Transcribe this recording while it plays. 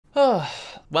Oh,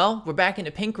 well, we're back in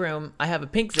the pink room. I have a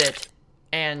pink zit,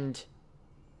 and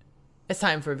it's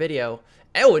time for a video.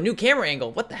 Oh, a new camera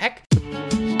angle. What the heck?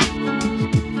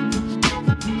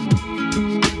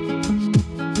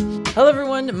 Hello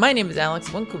everyone, my name is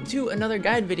Alex. Welcome to another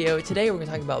guide video. Today we're gonna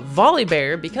talk about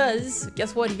Volibear because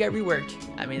guess what? He got reworked.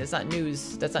 I mean, it's not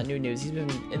news. That's not new news. He's been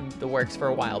in the works for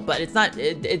a while, but it's not.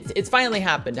 It's finally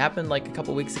happened. It happened like a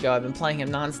couple weeks ago. I've been playing him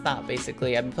non-stop.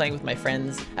 Basically, I've been playing with my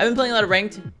friends. I've been playing a lot of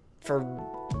ranked for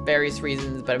various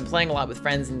reasons, but I'm playing a lot with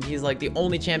friends, and he's like the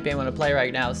only champion I want to play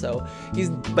right now. So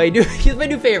he's my new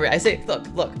favorite. I say,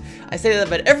 look, I say that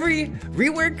about every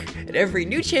rework and every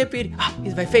new champion.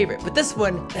 He's my favorite. But this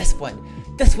one's the one.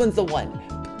 It's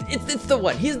the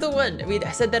one. He's the one. I mean,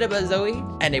 I said that about Zoe,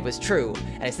 and it was true.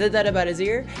 And I said that about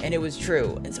Azir, and it was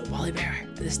true. And so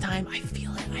Volibear, this time I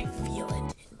feel it. I feel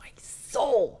it in my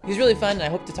soul. He's really fun, and I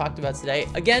hope to talk about today.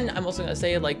 Again, I'm also gonna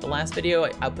say, like the last video,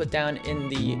 I'll put down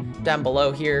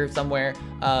below here somewhere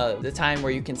the time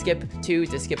where you can skip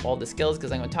to skip all the skills,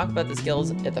 because I'm gonna talk about the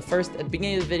skills at the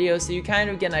beginning of the video, so you kind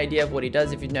of get an idea of what he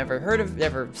does if you've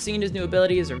never seen his new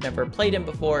abilities or never played him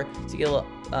before, so you get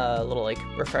a little like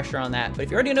refresher on that. But if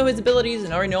you already know his abilities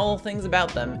and already know all things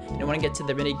about them, and you want to get to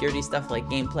the nitty-gritty stuff like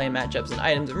gameplay, matchups, and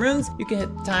items and runes, you can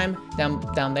hit the time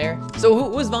down there. So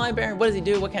who is Volibear? What does he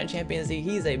do? What kind of champion is he?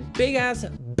 He's a big-ass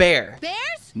bear.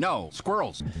 Bears? No,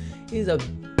 squirrels. He's a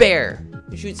bear.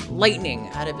 He shoots lightning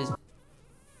out of his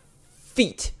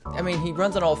feet. I mean, he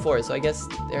runs on all fours, so I guess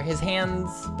they're his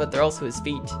hands, but they're also his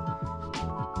feet.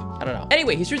 I don't know.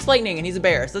 Anyway, he shoots lightning and he's a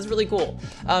bear, so that's really cool.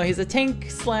 He's a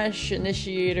tank slash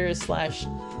initiator slash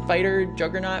fighter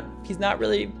juggernaut. He's not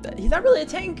really a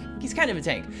tank. He's kind of a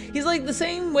tank. He's like the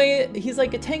same way, he's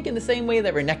like a tank in the same way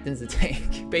that Renekton's a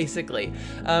tank, basically.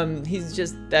 He's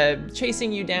just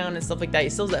chasing you down and stuff like that. He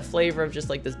still has that flavor of just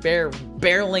like this bear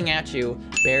barreling at you.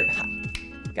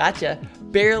 Gotcha.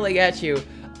 Barreling at you.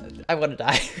 I want to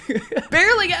die.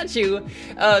 Barreling at you,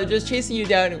 just chasing you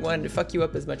down and wanting to fuck you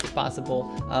up as much as possible.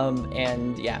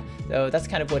 And yeah, so that's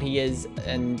kind of what he is.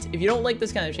 And if you don't like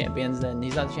this kind of champions, then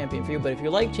he's not the champion for you. But if you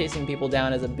like chasing people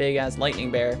down as a big ass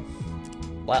lightning bear,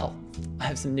 well, I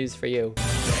have some news for you.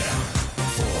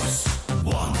 Force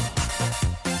 1.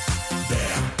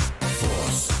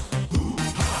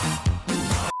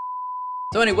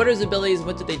 So anyway, what are his abilities?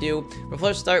 What did they do? We'll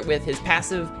first start with his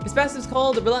passive. His passive is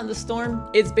called the Relentless Storm.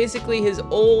 It's basically his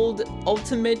old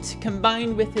ultimate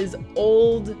combined with his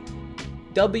old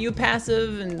W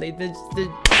passive, and they've just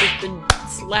been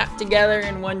slapped together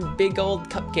in one big old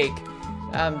cupcake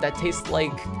that tastes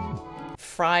like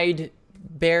fried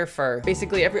bear fur.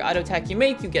 Basically, every auto attack you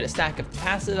make, you get a stack of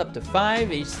passive up to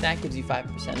 5. Each stack gives you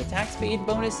 5% attack speed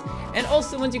bonus. And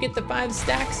also, once you get the 5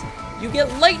 stacks, you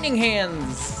get lightning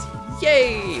hands.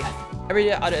 Yay!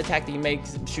 Every auto attack that you make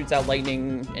shoots out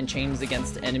lightning and chains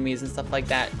against enemies and stuff like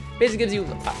that. Basically gives you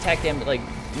attack damage, like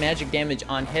magic damage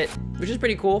on hit, which is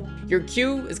pretty cool. Your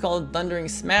Q is called Thundering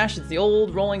Smash. It's the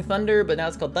old Rolling Thunder, but now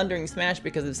it's called Thundering Smash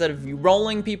because instead of you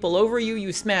rolling people over you,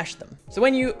 you smash them. So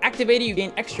when you activate it, you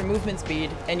gain extra movement speed,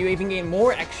 and you even gain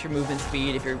more extra movement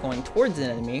speed if you're going towards an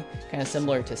enemy, kind of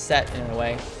similar to Set in a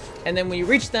way. And then when you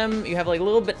reach them, you have like a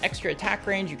little bit extra attack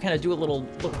range. You kind of do a little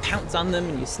pounce on them,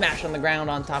 and you smash on the ground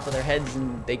on top of their heads,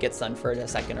 and they get stunned for a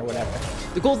second or whatever.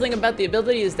 The cool thing about the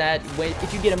ability is that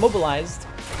if you get immobilized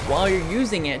while you're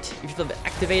using it, if you've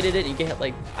activated it, you get hit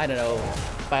like, I don't know,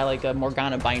 by like a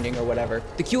Morgana binding or whatever,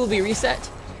 the Q will be reset,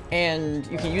 and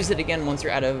you can use it again once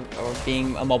you're out of or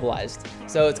being immobilized.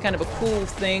 So it's kind of a cool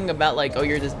thing about like, oh,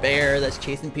 you're this bear that's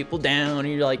chasing people down, and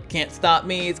you're like, can't stop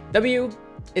me. W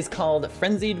is called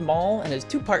Frenzied Maul, and there's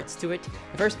 2 parts to it.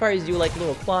 The first part is you do like a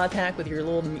little claw attack with your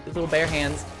little bear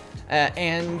hands,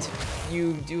 and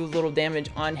you do a little damage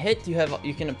on hit.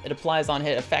 It applies on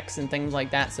hit effects and things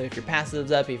like that. So if your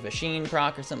passive's up, if you have a Sheen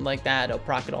proc or something like that, it'll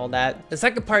proc it all that. The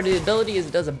second part of the ability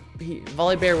is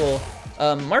Volibear will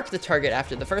mark the target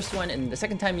after the first one, and the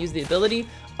second time you use the ability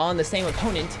on the same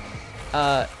opponent,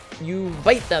 you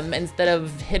bite them instead of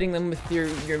hitting them with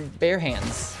your bare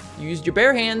hands. You use your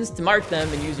bare hands to mark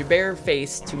them and use your bare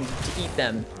face to eat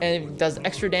them. And it does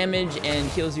extra damage and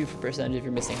heals you for percentage if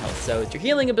you're missing health. So it's your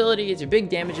healing ability, it's your big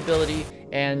damage ability,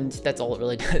 and that's all it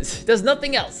really does. It does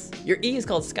nothing else. Your E is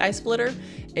called Sky Splitter,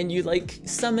 and you like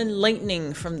summon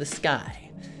lightning from the sky.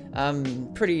 I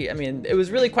mean, it was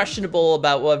really questionable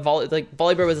about what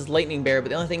Volibear was this lightning bear, but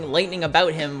the only thing lightning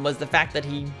about him was the fact that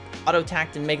he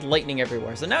auto-attacked and made lightning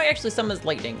everywhere. So now he actually summons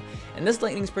lightning, and this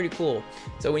lightning's pretty cool.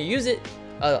 So when you use it,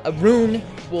 a rune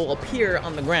will appear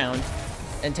on the ground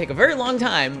and take a very long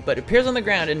time, but it appears on the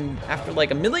ground, and after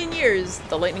like 1,000,000 years,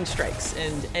 the lightning strikes,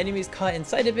 and enemies caught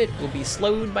inside of it will be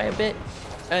slowed by a bit,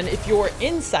 And if you're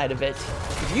inside of it,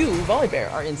 if you,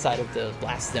 Volibear, are inside of the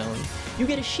blast zone, you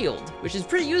get a shield, which is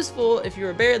pretty useful if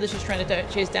you're a bear that's just trying to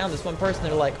chase down this one person.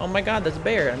 They're like, oh my god, that's a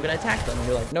bear, I'm gonna attack them. And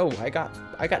you're like, no, I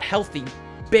got healthy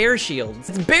bear shields.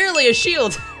 It's barely a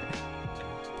shield.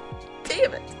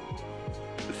 Damn it.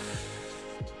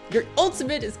 Your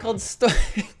ultimate is called Storm.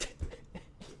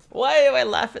 Why do I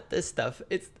laugh at this stuff?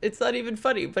 It's not even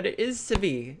funny, but it is to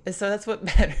me, and so that's what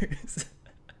matters.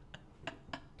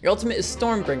 Your ultimate is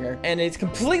Stormbringer, and it's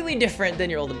completely different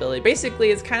than your old ability. Basically,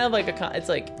 it's kind of like it's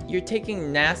like you're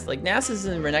taking like Nasus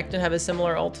and Renekton have a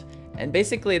similar ult, and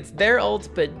basically it's their ult,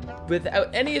 but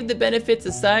without any of the benefits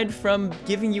aside from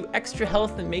giving you extra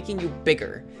health and making you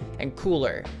bigger and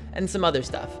cooler and some other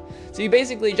stuff. So you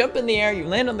basically jump in the air, you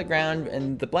land on the ground,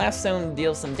 and the blast zone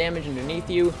deals some damage underneath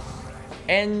you,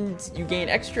 and you gain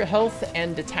extra health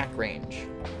and attack range.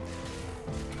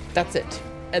 That's it.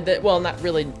 And that, well, not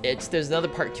really it. There's another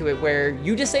part to it where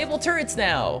you disable turrets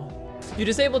now. You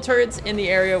disable turrets in the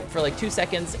area for like 2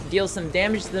 seconds, deal some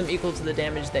damage to them equal to the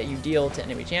damage that you deal to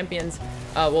enemy champions.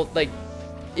 Well, like,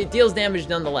 it deals damage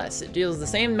nonetheless. It deals the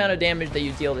same amount of damage that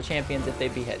you deal to champions if they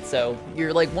be hit. So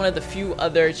you're like one of the few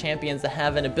other champions that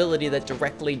have an ability that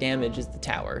directly damages the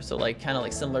tower. So like kind of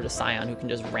like similar to Scion, who can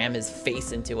just ram his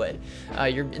face into it.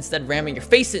 You're instead ramming your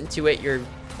face into it, you're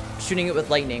shooting it with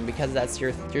lightning because that's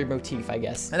your motif, I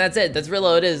guess. And that's it. That's really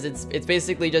all it is. It's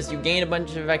basically just you gain a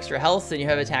bunch of extra health and you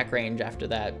have attack range after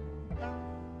that.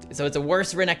 So it's a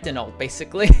worse Renekton ult,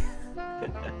 basically.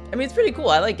 I mean, it's pretty cool.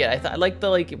 I like it. I like the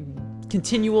like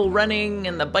continual running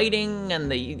and the biting and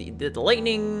the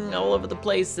lightning all over the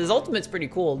place. His ultimate's pretty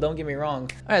cool, don't get me wrong.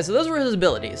 All right, so those were his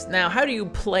abilities. Now, how do you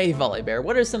play Volibear?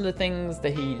 What are some of the things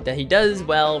that he does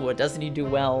well? What doesn't he do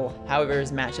well? However,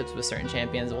 his matchups with certain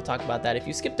champions, we'll talk about that. If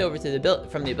you skipped over to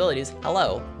from the abilities,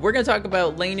 hello. We're gonna talk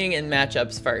about laning and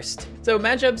matchups first. So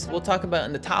matchups we'll talk about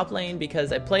in the top lane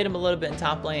because I played him a little bit in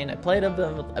top lane. I played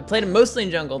him mostly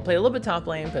in jungle, played a little bit top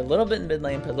lane, played a little bit in mid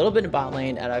lane, played a little bit in bot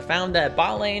lane, and I found that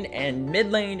bot lane and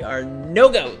mid lane are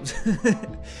no-goes.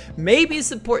 Maybe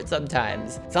support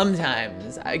sometimes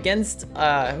against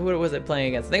who was I playing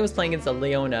against? I think I was playing against a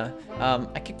Leona.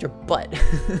 I kicked her butt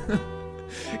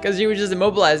because she would just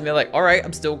immobilize me like, all right,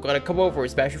 I'm still gonna come over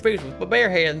and smash your face with my bare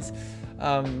hands.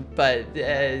 But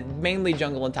mainly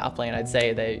jungle and top lane, I'd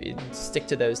say they stick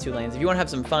to those two lanes. If you want to have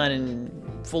some fun and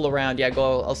fool around, yeah,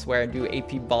 go elsewhere and do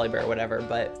AP Volibear or whatever.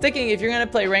 But if you're gonna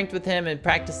play ranked with him and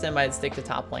practice him, I'd stick to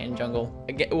top lane and jungle.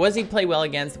 Again, what does he play well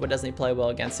against? What doesn't he play well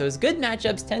against? So his good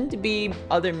matchups tend to be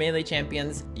other melee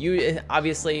champions.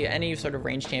 Obviously any sort of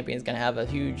range champion is gonna have a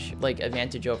huge like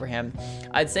advantage over him.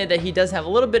 I'd say that he does have a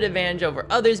little bit of advantage over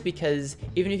others because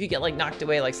even if you get like knocked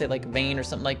away, like say like Vayne or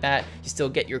something like that, you still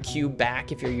get your Q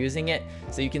back if you're using it,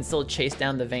 so you can still chase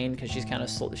down the Vayne because she's kind of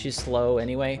she's slow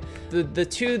anyway. The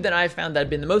two that I found that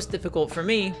have been the most difficult for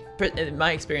me, in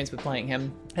my experience with playing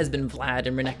him, has been Vlad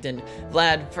and Renekton.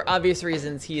 Vlad, for obvious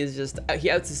reasons, he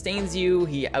outsustains you,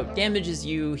 he outdamages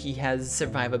you, he has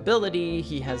survivability,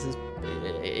 he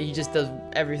just does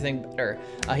everything better.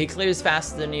 He clears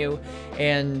faster than you,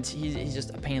 and he's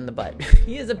just a pain in the butt.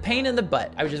 He is a pain in the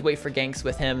butt. I would just wait for ganks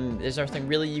with him. There's nothing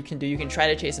really you can do. You can try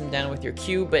to chase him down with your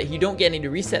Q, but you don't get any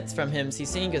resets from him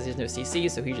CCing because there's no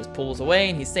CC, so he just pulls away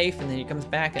and he's safe, and then he comes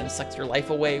back and sucks your life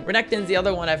away. Renekton's the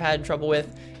other one I've had trouble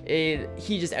with.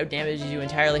 He just outdamages you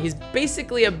entirely. He's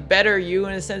basically a better you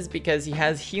in a sense because he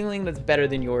has healing that's better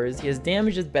than yours, he has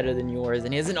damage that's better than yours,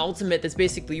 and he has an ultimate that's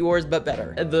basically yours but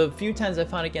better. The few times I've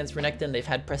fought against Renekton, they've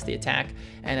had press the attack,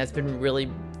 and that's been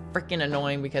really freaking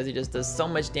annoying because he just does so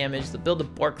much damage. They'll build a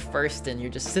Bork first and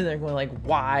you're just sitting there going like,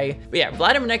 why? But yeah,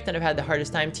 Vlad and Renekton have had the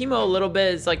hardest time. Teemo a little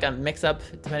bit is like a mix-up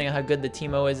depending on how good the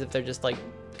Teemo is, if they're just like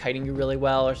kiting you really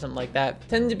well or something like that.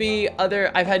 Tend to be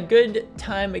I've had good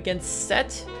time against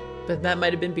Set, but that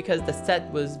might have been because the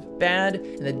Set was bad.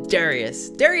 And the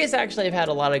Darius actually I've had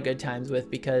a lot of good times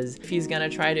with, because if he's gonna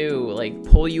try to like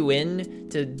pull you in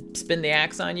to spin the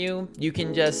axe on you, you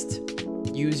can just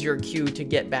use your Q to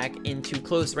get back into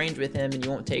close range with him and you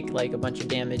won't take like a bunch of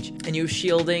damage. And you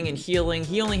shielding and healing,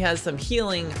 he only has some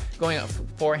healing going up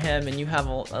for him, and you have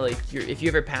like if you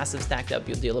have your passive stacked up,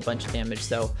 you'll deal a bunch of damage.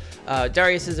 So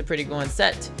Darius is a pretty good one.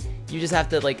 Set, you just have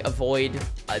to like avoid,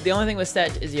 the only thing with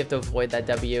Set is you have to avoid that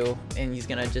W, and he's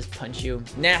gonna just punch you.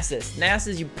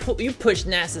 Nasus, you push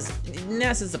Nasus.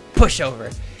 Nasus is a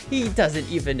pushover. He doesn't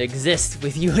even exist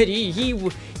with you.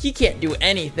 He can't do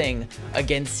anything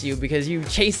against you because you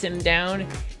chase him down.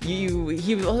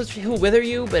 He'll wither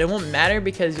you, but it won't matter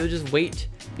because you'll just wait.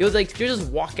 You'll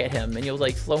just walk at him and you'll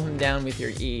like slow him down with your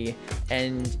E,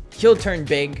 and he'll turn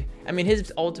big. I mean,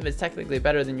 his ultimate's technically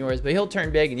better than yours, but he'll turn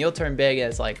big and you'll turn big, and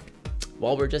it's like,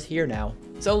 well, we're just here now.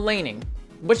 So laning.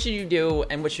 What should you do,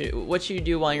 and what should you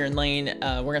do while you're in lane?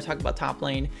 We're gonna talk about top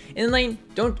lane. In lane,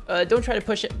 don't try to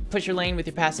push your lane with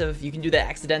your passive. You can do that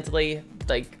accidentally.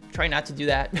 Like, try not to do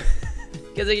that.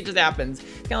 Because it just happens.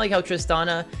 It's kind of like how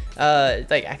Tristana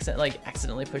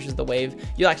accidentally pushes the wave.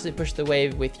 You'll actually push the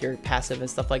wave with your passive and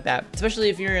stuff like that. Especially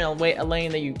if you're in a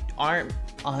lane that you aren't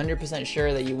 100%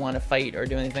 sure that you want to fight or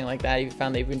do anything like that. You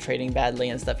found that you've been trading badly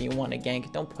and stuff and you want to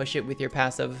gank. Don't push it with your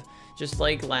passive. Just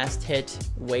like last hit,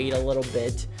 wait a little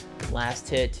bit. Last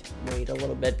hit, wait a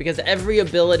little bit. Because every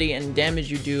ability and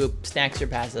damage you do stacks your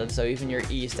passive. So even your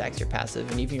E stacks your passive,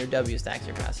 and even your W stacks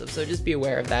your passive. So just be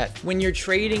aware of that. When you're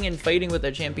trading and fighting with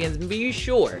their champions, be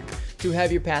sure to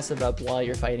have your passive up while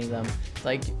you're fighting them.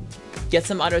 Like, get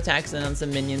some auto attacks in on some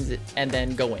minions and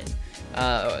then go in.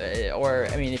 Or,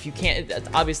 I mean, if you can't,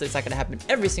 obviously it's not going to happen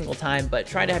every single time, but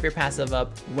try to have your passive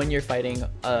up when you're fighting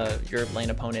your lane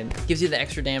opponent. Gives you the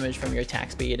extra damage from your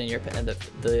attack speed and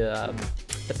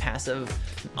the passive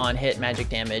on hit magic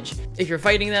damage. If you're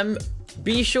fighting them,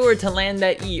 be sure to land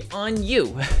that E on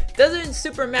you. Doesn't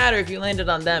super matter if you landed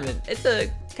on them. It's a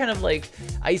kind of like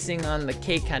icing on the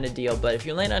cake kind of deal, but if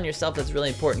you land on yourself, that's really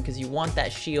important because you want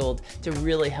that shield to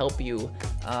really help you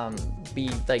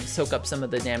soak up some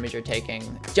of the damage you're taking.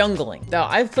 Jungling. Now,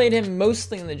 I've played him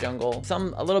mostly in the jungle,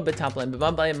 a little bit top lane, but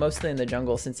I've played him mostly in the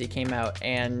jungle since he came out,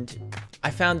 and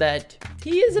I found that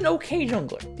he is an okay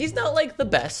jungler. He's not like the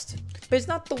best, but it's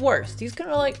not the worst. He's kind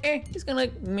of like, he's kind of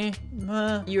like,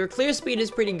 meh. Your clear speed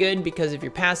is pretty good because of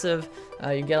your passive.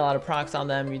 You get a lot of procs on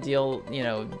them. You deal,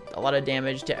 a lot of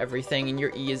damage to everything, and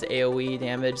your E is AoE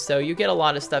damage, so you get a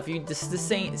lot of stuff. You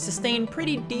sustain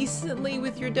pretty decently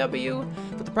with your W,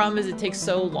 but the problem is it takes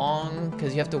so long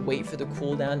because you have to wait for the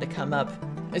cooldown to come up.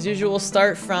 As usual,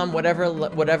 start from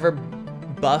whatever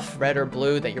buff, red or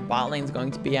blue, that your bot lane is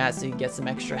going to be at, so you get some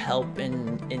extra help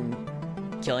in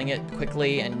killing it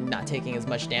quickly and not taking as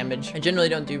much damage. I generally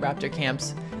don't do raptor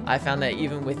camps. I found that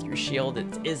even with your shield, it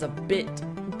is a bit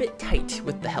tight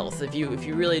with the health. If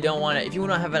you really don't want to, if you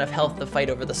don't have enough health to fight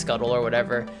over the scuttle or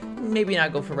whatever, maybe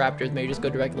not go for raptors, maybe just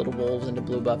go direct little wolves into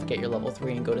blue buff, get your level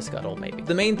 3 and go to scuttle maybe.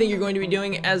 The main thing you're going to be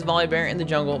doing as Volibear in the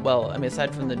jungle, well, I mean,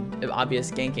 aside from the obvious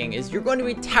ganking, is you're going to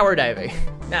be tower diving.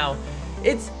 Now,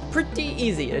 it's pretty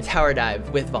easy to tower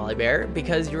dive with Volibear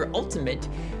because your ultimate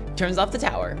turns off the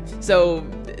tower. So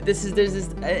this is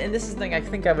the thing I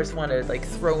think I just want to like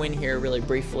throw in here really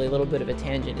briefly, a little bit of a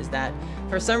tangent, is that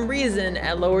for some reason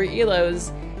at lower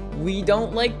elos we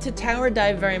don't like to tower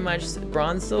dive very much.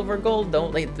 Bronze, silver, gold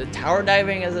don't like the tower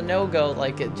diving as a no-go.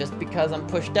 Like, just because I'm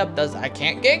pushed up I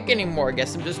can't gank anymore. I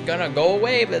guess I'm just gonna go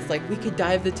away. But it's like, we could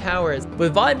dive the towers.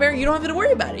 With Volibear, you don't have to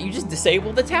worry about it. You just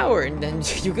disable the tower and then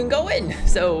you can go in.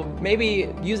 So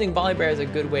maybe using Volibear is a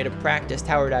good way to practice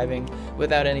tower diving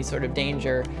without any sort of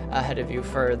danger ahead of you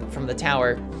from the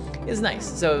tower is nice.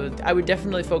 So I would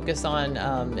definitely focus on,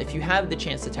 if you have the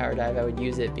chance to tower dive, I would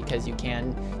use it because you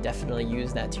can definitely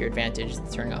use that to your advantage,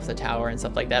 turning off the tower and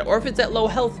stuff like that. Or if it's at low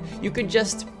health, you could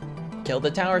just kill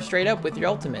the tower straight up with your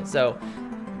ultimate. So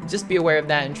just be aware of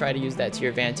that and try to use that to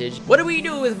your advantage. What do we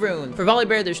do with runes? For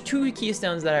Volibear, there's 2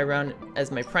 keystones that I run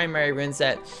as my primary rune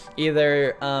set,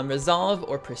 either Resolve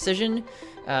or Precision.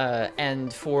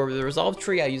 And for the Resolve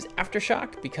tree, I use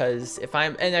Aftershock because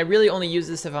and I really only use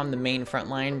this if I'm the main front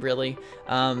line, really.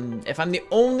 If I'm the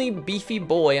only beefy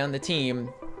boy on the team,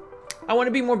 I want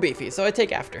to be more beefy, so I take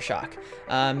Aftershock.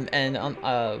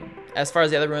 As far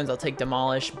as the other runes, I'll take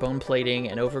Demolish, Bone Plating,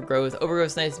 and Overgrowth.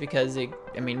 Overgrowth's nice because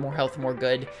more health, more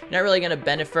good. You're not really going to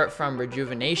benefit from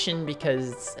Rejuvenation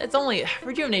because it's only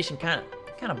Rejuvenation kind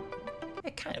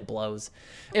of blows.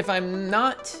 If I'm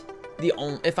not the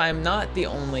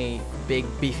only big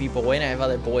beefy boy and I have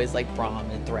other boys like Braum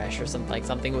and Thresh or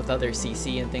something with other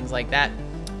CC and things like that,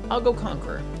 I'll go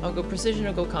Conqueror. I'll go Precision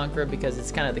or go Conqueror because it's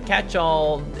kind of the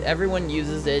catch-all. Everyone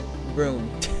uses it. Rune.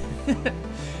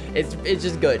 It's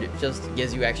just good. It just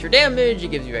gives you extra damage.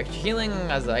 It gives you extra healing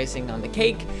as the icing on the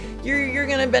cake. You're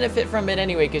gonna benefit from it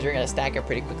anyway because you're gonna stack it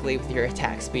pretty quickly with your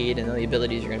attack speed and the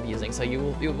abilities you're gonna be using. So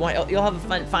you'll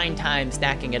have a fine time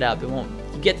stacking it up. You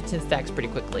get to 10 stacks pretty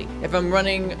quickly. If I'm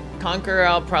running Conqueror,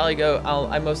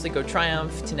 I mostly go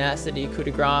Triumph, Tenacity, Coup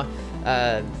de Grace.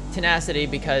 Tenacity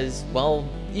because, well,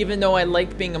 even though I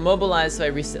like being immobilized, so I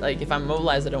reset, like if I'm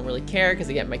immobilized I don't really care because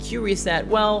I get my Q reset.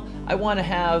 Well, I want to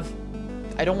have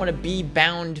I don't want to be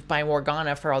bound by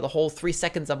Morgana for the whole 3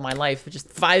 seconds of my life, just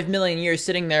 5 million years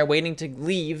sitting there waiting to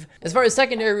leave. As far as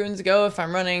secondary runes go, if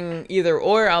I'm running either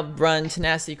or, I'll run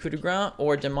Tenacity, Coup de Grace,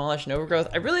 or Demolish and Overgrowth.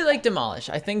 I really like Demolish.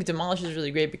 I think Demolish is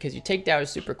really great because you take towers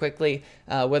super quickly,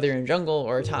 whether you're in jungle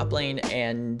or top lane,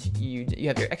 and you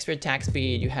have your extra attack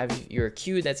speed, you have your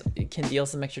Q that can deal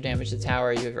some extra damage to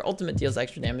tower, you have your ultimate deals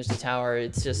extra damage to tower.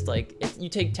 It's just like, you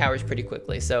take towers pretty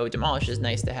quickly, so Demolish is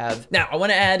nice to have. Now, I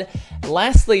want to add,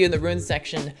 lastly in the rune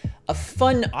section, a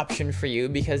fun option for you,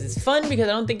 because it's fun because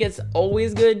I don't think it's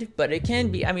always good, but it can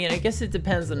be. I mean, I guess it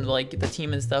depends on like the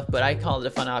team and stuff, but I call it a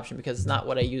fun option because it's not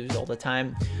what I use all the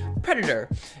time. Predator.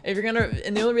 If you're gonna,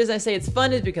 and the only reason I say it's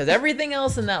fun is because everything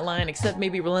else in that line, except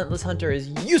maybe Relentless Hunter, is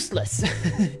useless.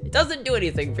 It doesn't do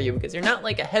anything for you because you're not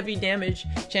like a heavy damage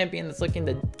champion that's looking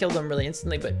to kill them really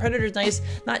instantly. But Predator's nice,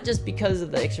 not just because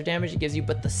of the extra damage it gives you,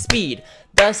 but the speed.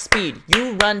 The speed.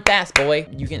 You run fast, boy.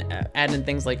 You can add in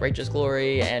things like Righteous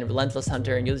Glory and Relentless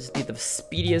Hunter, and you'll just be the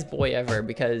speediest boy ever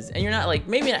because, and you're not like,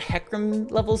 maybe not Hecarim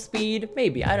level speed,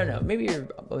 maybe, I don't know, maybe you're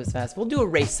always fast. We'll do a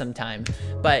race sometime,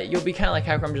 but you'll be kind of like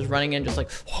Hecarim, just running in, just like,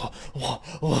 So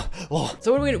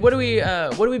what do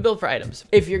we build for items?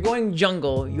 If you're going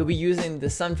jungle, you'll be using the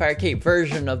Sunfire Cape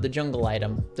version of the jungle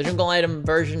item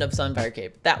version of Sunfire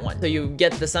Cape, that one. So you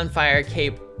get the Sunfire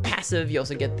Cape passive. You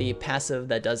also get the passive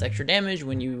that does extra damage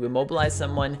when you immobilize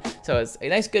someone. So it's a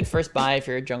nice, good first buy if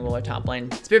you're a jungle or top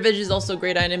lane. Spirit Vision is also a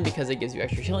great item because it gives you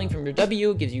extra healing from your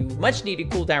W, gives you much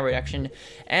needed cooldown reduction,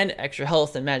 and extra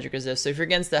health and magic resist. So if you're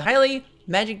against a highly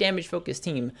magic damage focused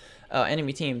team,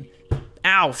 enemy team,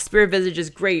 ow, Spirit Visage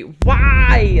is great.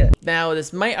 Why? Now,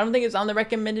 this might, I don't think it's on the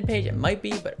recommended page. It might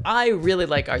be, but I really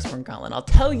like Iceborne Gauntlet. I'll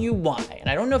tell you why. And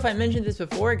I don't know if I mentioned this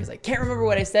before because I can't remember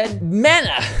what I said.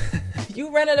 Mana. You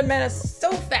run out of mana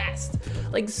so fast.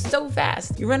 Like, so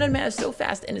fast. You run out of mana so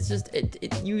fast, and it's just,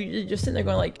 you're just sitting there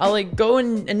going like, I'll like go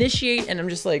and initiate, and I'm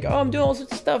just like, oh, I'm doing all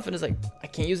sorts of stuff, and it's like, I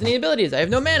can't use any abilities. I have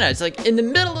no mana. It's like, in the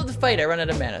middle of the fight, I run out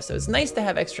of mana. So it's nice to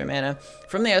have extra mana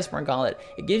from the Iceborne Gauntlet.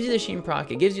 It gives you the Sheen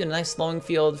proc. It gives you a nice slowing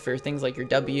field for things like your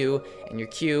W and your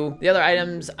Q. The other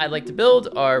items I'd like to build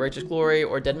are Righteous Glory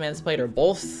or Dead Man's Plate, or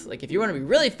both. Like, if you want to be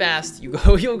really fast,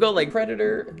 you'll go like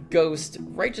Predator, Ghost,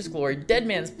 Righteous Glory, Dead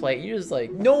Man's Plate. You just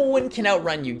like, no one can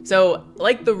outrun you. So,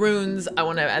 like the runes, I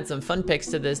want to add some fun picks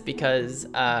to this because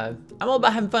I'm all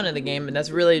about having fun in the game, and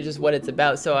that's really just what it's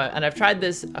about. So, and I've tried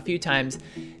this a few times.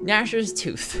 Gnasher's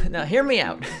Tooth. Now, hear me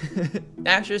out.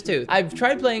 Gnasher's Tooth. I've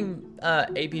tried playing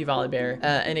AP Volibear,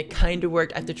 and it kind of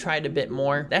worked. I have to try it a bit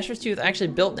more. Gnasher's Tooth, I actually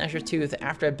built Gnasher's Tooth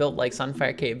after I built like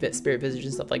Sunfire Cape, Spirit Visage,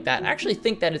 and stuff like that. I actually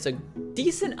think that it's a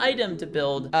decent item to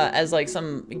build as like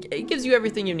it gives you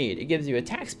everything you need. It gives you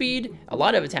attack speed, a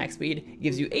lot of attack speed. It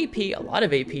gives you AP, a lot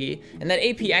of AP, and that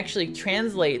AP actually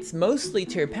translates mostly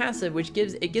to your passive, which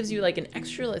gives you like an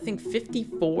extra, I think,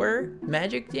 54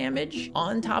 magic damage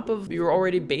on top of your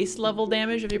already base level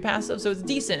damage of your passive. So it's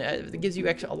decent. It gives you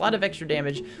a lot of extra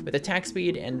damage with attack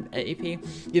speed and AP.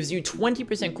 Gives you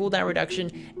 20% cooldown reduction,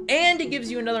 and it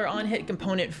gives you another on-hit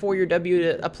component for your W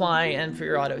to apply and for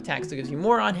your auto attack. So it gives you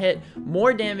more on-hit,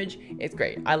 more damage. It's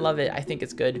great. I love it. I think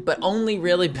it's good, but only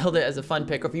really build it as a fun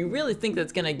pick. Or if you really think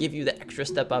that's gonna give you the extra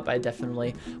step up, I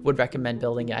definitely would recommend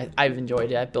building it. I've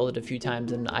enjoyed it. I've built it a few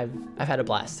times, and I've had a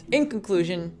blast. In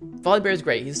conclusion, Volibear is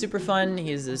great. He's super fun.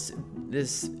 He's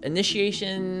this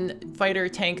initiation fighter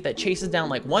tank that chases down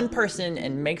like one person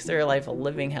and makes their life a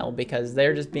living hell because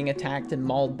they're just being attacked and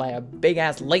mauled by a big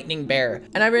ass lightning bear.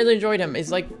 And I really enjoyed him. It's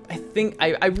like,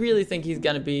 I really think he's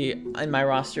gonna be in my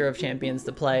roster of champions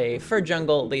to play for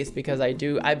jungle, at least, because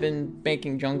I've been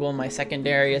making jungle my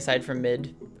secondary aside from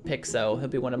mid pick, so he'll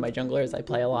be one of my junglers I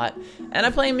play a lot, and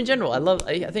I play him in general.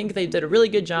 I think they did a really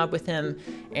good job with him,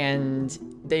 and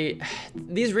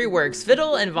these reworks,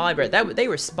 Fiddle and Volibear, they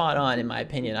were spot on in my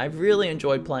opinion. I've really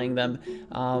enjoyed playing them,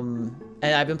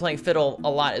 and I've been playing Fiddle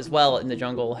a lot as well in the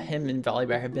jungle. Him and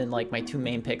Volibear have been like my two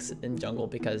main picks in jungle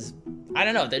because I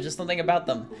don't know, there's just something about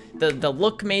them. The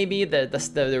look, maybe the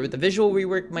visual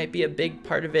rework might be a big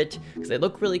part of it because they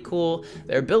look really cool.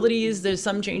 Their abilities, there's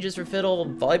some changes for Fiddle.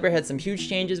 Volibear had some huge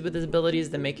changes with his abilities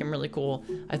that make him really cool.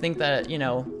 I think that, you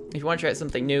know, if you want to try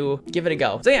something new, give it a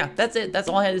go. So yeah, that's it. That's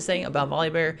all I had to say about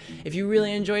Volibear. If you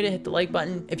really enjoyed it, hit the like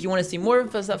button. If you want to see more of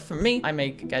the stuff from me, I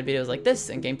make guide videos like this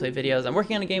and gameplay videos. I'm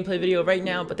working on a gameplay video right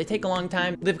now, but they take a long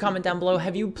time. Leave a comment down below.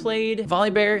 Have you played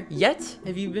Volibear yet?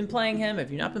 Have you been playing him?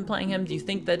 Have you not been playing him? Do you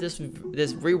think that this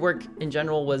rework in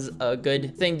general was a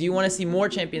good thing? Do you want to see more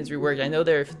champions reworked? I know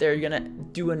they're gonna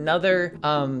do another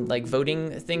like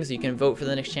voting thing, so you can vote for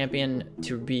the next champion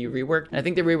to be reworked. And I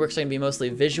think the reworks are gonna be mostly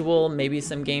visual, maybe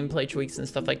some gameplay gameplay tweaks and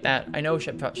stuff like that. I know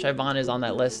Siobhan is on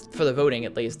that list for the voting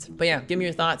at least. But yeah, give me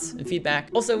your thoughts and feedback.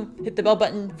 Also, hit the bell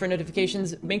button for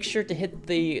notifications. Make sure to hit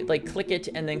the, like, click it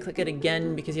and then click it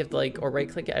again, because you have to, like, or right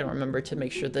click it, I don't remember, to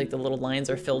make sure that, like, the little lines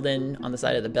are filled in on the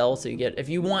side of the bell, so you get, if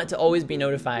you want to always be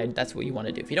notified, that's what you want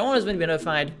to do. If you don't want to be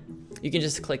notified, you can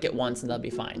just click it once and that'll be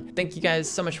fine. Thank you guys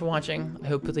so much for watching.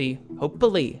 Hopefully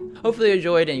you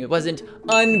enjoyed and it wasn't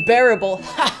unbearable.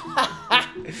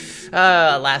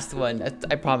 Last one.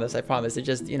 I promise. It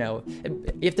just, you know,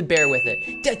 you have to bear with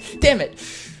it. Damn it.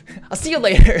 I'll see you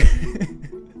later.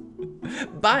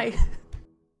 Bye.